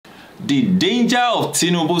The danger of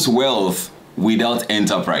Tinubu's wealth without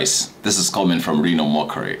enterprise. This is coming from Reno,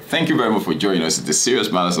 Omokri. Thank you very much for joining us. It's the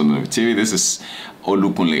Serious Matters on ONIF TV. This is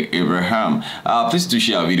Olukunle Abraham. Please do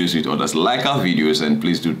share our videos with others. Like our videos and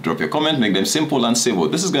please do drop your comment. Make them simple and simple.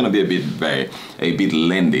 This is going to be a bit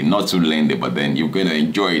lengthy, not too lengthy, but then you're going to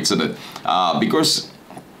enjoy it so that because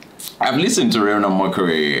I've listened to Reno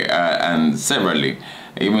Omokri and severally.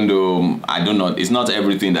 Even though I don't know, it's not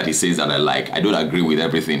everything that he says that I like. I don't agree with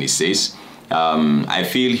everything he says. I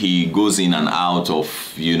feel he goes in and out of,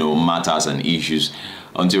 matters and issues.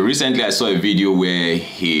 Until recently, I saw a video where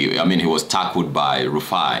he was tackled by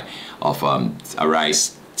Rufai of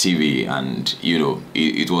Arise TV, and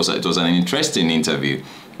it was an interesting interview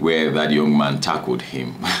where that young man tackled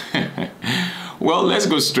him. Well, let's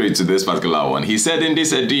go straight to this particular one. He said in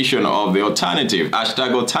this edition of the Alternative,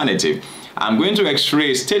 #Alternative, I'm going to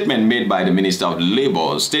x-ray a statement made by the Minister of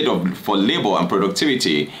Labour, for Labour and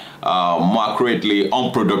Productivity, more accurately,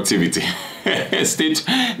 unproductivity.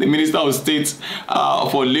 The Minister of State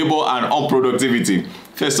for Labour and Unproductivity,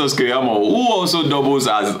 Festus Keyamo, who also doubles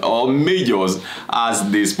as or majors as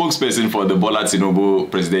the spokesperson for the Bola Tinubu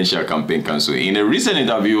Presidential Campaign Council. In a recent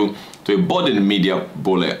interview to a budding media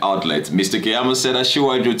outlet, Mr. Keyamo said that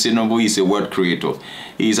Asiwaju Tinubu is a wealth creator.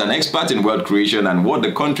 He is an expert in wealth creation, and what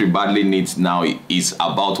the country badly needs now is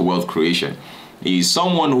about wealth creation. He is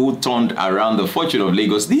someone who turned around the fortune of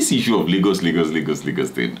Lagos. This issue of Lagos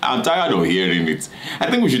thing, I'm tired of hearing it. I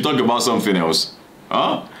think we should talk about something else.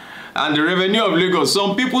 Huh? And the revenue of Lagos,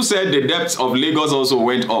 some people said the debt of Lagos also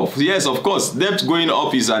went up. Yes, of course, debt going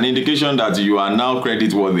up is an indication that you are now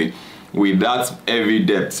credit-worthy. With that heavy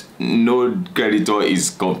debt, no creditor is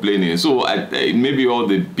complaining. So maybe all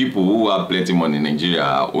the people who have plenty money in Nigeria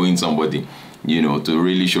are owing somebody, to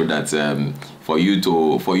really show that for you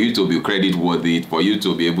to be credit worthy, for you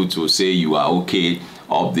to be able to say you are okay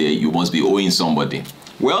up there, you must be owing somebody.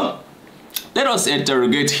 Well, let us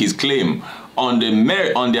interrogate his claim on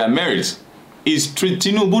their merits. Is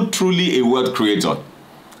Tinubu truly a wealth creator?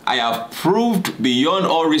 I have proved beyond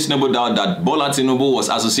all reasonable doubt that Bola Tinubu was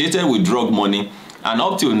associated with drug money, and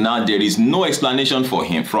up till now there is no explanation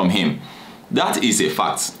from him. That is a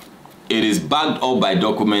fact. It is backed up by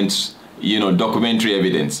documents, documentary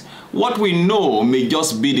evidence. What we know may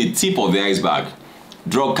just be the tip of the iceberg.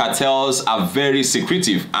 Drug cartels are very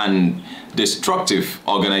secretive and destructive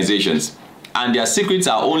organizations, and their secrets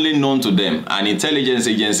are only known to them and intelligence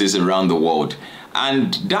agencies around the world.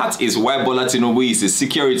 And that is why Bola Tinubu is a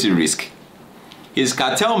security risk. His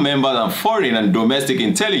cartel members and foreign and domestic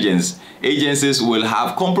intelligence agencies will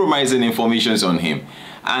have compromising information on him.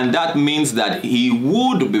 And that means that he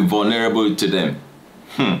would be vulnerable to them.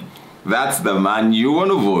 That's the man you want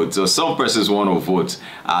to vote, or some persons want to vote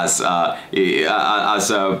as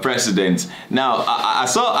president. Now, I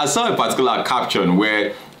saw a particular caption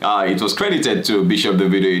where it was credited to Bishop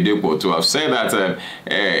David Oyedepo to have said that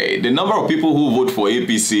the number of people who vote for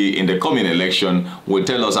APC in the coming election will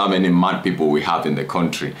tell us how many mad people we have in the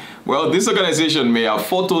country. Well, this organization may have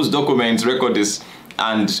photos, documents, records,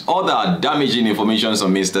 and other damaging information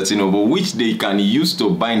on Mr. Tinubu, which they can use to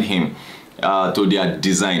bind him to their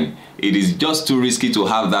design. It is just too risky to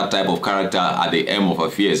have that type of character at the helm of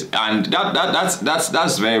affairs, and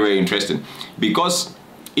that's very, very interesting, because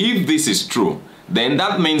if this is true, then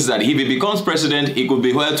that means that if he becomes president, he could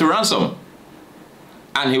be held to ransom,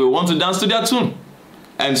 and he will want to dance to their tune.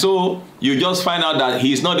 And so you just find out that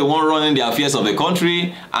he's not the one running the affairs of the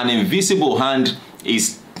country. An invisible hand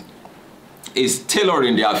is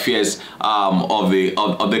tailoring the affairs of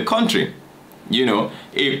the country.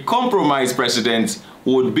 A compromised president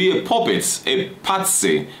would be a puppet, a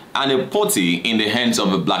patsy, and a potty in the hands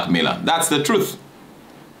of a blackmailer. That's the truth.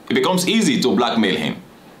 It becomes easy to blackmail him.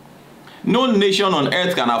 No nation on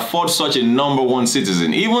earth can afford such a #1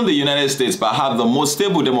 citizen. Even the United States, perhaps the most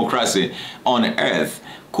stable democracy on earth,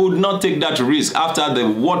 could not take that risk after the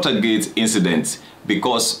Watergate incident,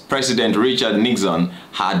 because President Richard Nixon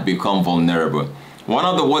had become vulnerable. One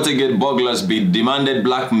of the Watergate burglars demanded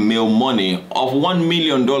blackmail money of $1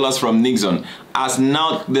 million from Nixon, as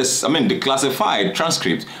now the classified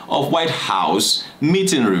transcript of White House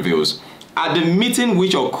meeting reveals. At the meeting,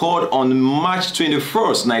 which occurred on March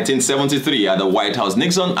 21st, 1973 at the White House,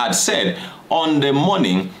 Nixon had said on the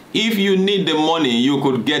morning, if you need the money, you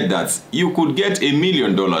could get that. You could get $1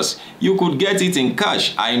 million. You could get it in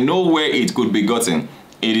cash. I know where it could be gotten.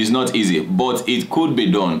 It is not easy, but it could be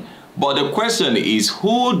done. But the question is,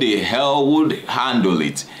 who the hell would handle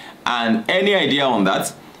it? And any idea on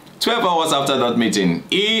that? 12 hours after that meeting,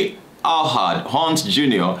 he Alhad Hunt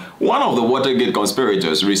Jr., one of the Watergate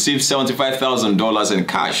conspirators, received $75,000 in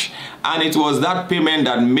cash, and it was that payment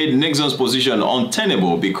that made Nixon's position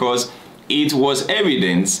untenable because it was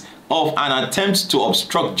evidence of an attempt to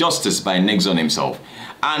obstruct justice by Nixon himself.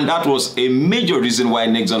 And that was a major reason why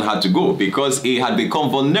Nixon had to go, because he had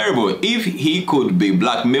become vulnerable. If he could be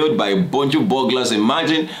blackmailed by a bunch of burglars,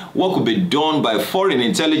 imagine what could be done by foreign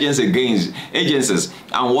intelligence agencies.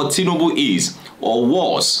 And what Tinubu is or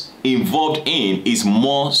was involved in is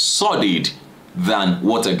more sordid than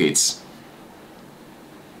Watergate.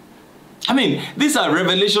 I mean, these are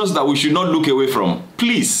revelations that we should not look away from.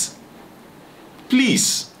 Please.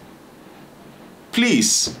 Please.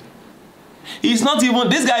 Please. He's not even,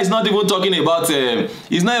 this guy is not even talking about,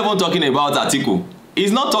 he's not even talking about Atiku.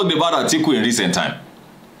 He's not talking about Atiku in recent time.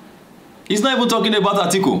 He's not even talking about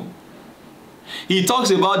Atiku. He talks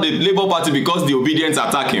about the Labour Party because the obedience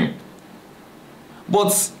attack him.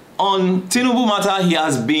 But on Tinubu matter, he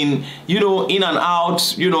has been, in and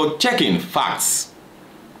out, checking facts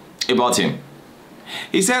about him.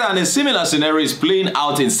 He said that a similar scenario is playing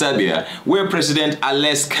out in Serbia, where President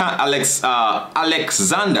Alexander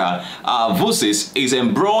Vučić is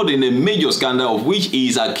embroiled in a major scandal of which he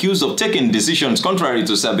is accused of taking decisions contrary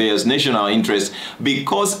to Serbia's national interest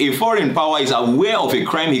because a foreign power is aware of a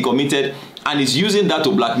crime he committed and is using that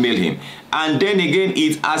to blackmail him. And then again,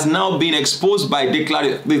 it has now been exposed by the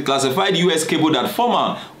classified US cable that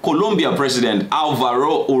former Colombia President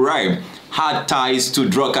Álvaro Uribe had ties to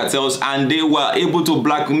drug cartels, and they were able to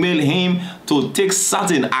blackmail him to take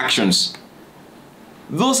certain actions.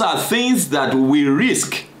 Those are things that we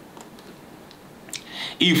risk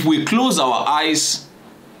if we close our eyes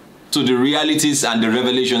to the realities and the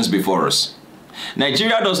revelations before us.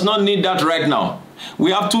 Nigeria does not need that right now.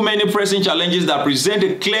 We have too many pressing challenges that present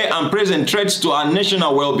a clear and present threat to our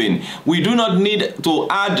national well-being. We do not need to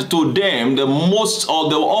add to them the most or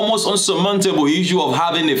the almost unsurmountable issue of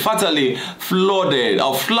having a fatally flawed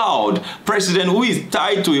president who is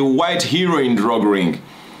tied to a white heroin drug ring.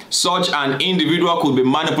 Such an individual could be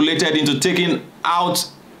manipulated into taking out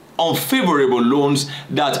unfavorable loans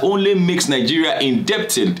that only makes Nigeria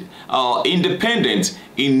indebted, independent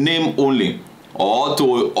in name only, or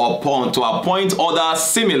to appoint other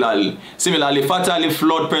similarly fatally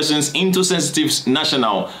flawed persons into sensitive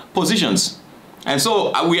national positions. And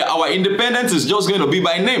so our independence is just going to be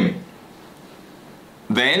by name.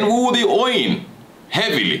 Then we will be owing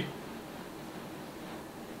heavily.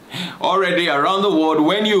 Already around the world,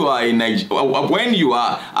 when you are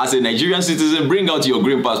as a Nigerian citizen, bring out your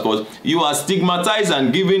green passport, you are stigmatized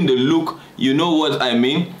and given the look, you know what I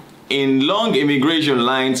mean? In long immigration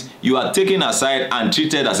lines, you are taken aside and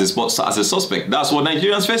treated as a suspect. That's what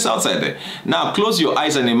Nigerians face outside there. Now, close your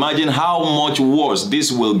eyes and imagine how much worse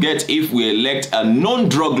this will get if we elect a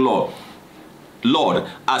non-drug lord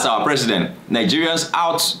as our president. Nigerians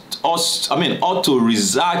ought to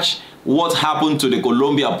research what happened to the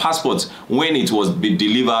Colombia passport when it was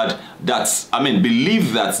delivered.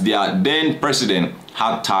 Believe that their then president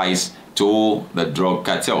had ties to the drug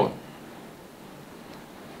cartel.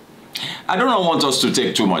 I don't want us to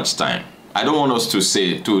take too much time. I don't want us to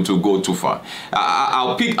go too far.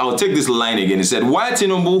 I'll take this line again. He said, "Why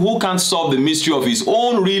Tinubu, who can't solve the mystery of his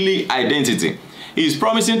own really identity, is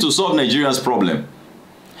promising to solve Nigeria's problem.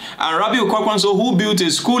 And Rabiu Kwakwanso, who built a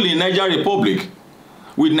school in Niger Republic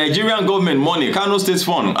with Nigerian government money, Kano State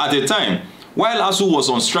Fund, at a time while ASU was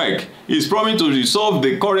on strike, is promising to resolve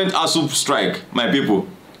the current ASU strike." My people,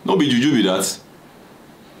 no be juju be that.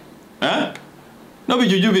 Eh? No be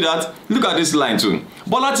juju be that. Look at this line too.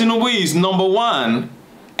 Bola Tinubu is #1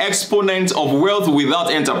 exponent of wealth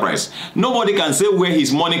without enterprise. Nobody can say where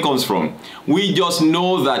his money comes from. We just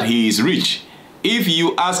know that he is rich. If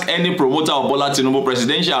you ask any promoter of Bola Tinubu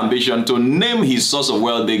presidential ambition to name his source of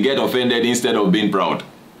wealth, they get offended instead of being proud.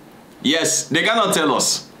 Yes, they cannot tell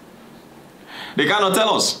us. They cannot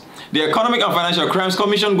tell us. The Economic and Financial Crimes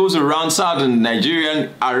Commission goes around southern Nigeria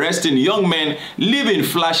arresting young men living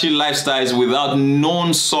flashy lifestyles without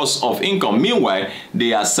known source of income. Meanwhile,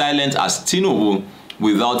 they are silent as Tinubu,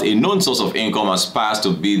 without a known source of income, aspires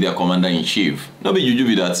to be their commander-in-chief. No be juju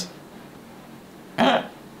be that. Eh?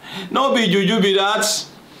 No be juju be that.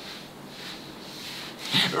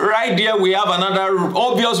 Right there we have another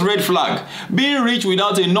obvious red flag. Being rich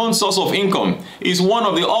without a known source of income is one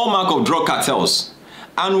of the hallmarks of drug cartels.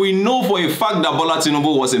 And we know for a fact that Bola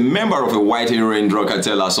Tinubu was a member of a white heroin drug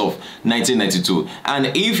cartel as of 1992.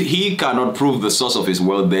 And if he cannot prove the source of his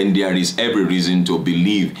wealth, then there is every reason to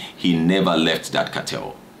believe he never left that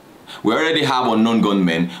cartel. We already have unknown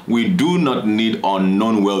gunmen. We do not need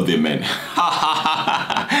unknown wealthy men.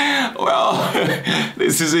 Well,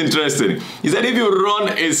 This is interesting. He said if you run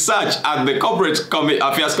a search at the Corporate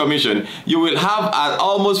Affairs Commission, you will have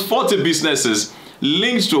almost 40 businesses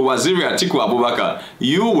linked to Waziri Atiku Abubakar.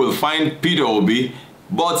 You will find Peter Obi,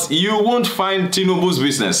 but you won't find Tinubu's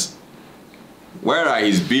business. Where are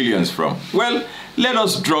his billions from? Well, let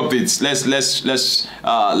us drop it. Let's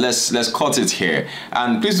cut it here.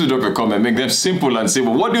 And please do drop a comment. Make them simple and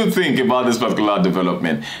simple. What do you think about this particular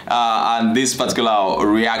development and these particular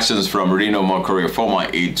reactions from Reno Omokri, former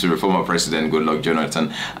aide to former President Goodluck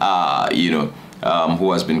Jonathan?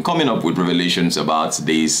 Who has been coming up with revelations about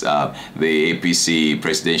this, the APC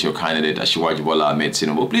presidential candidate Asiwaju Bola Ahmed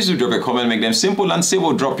Tinubu. Please do drop a comment, make them simple and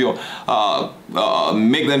simple. Drop your,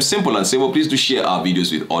 make them simple and simple. Please do share our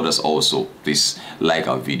videos with others also. Please like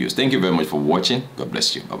our videos. Thank you very much for watching. God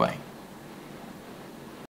bless you. Bye-bye.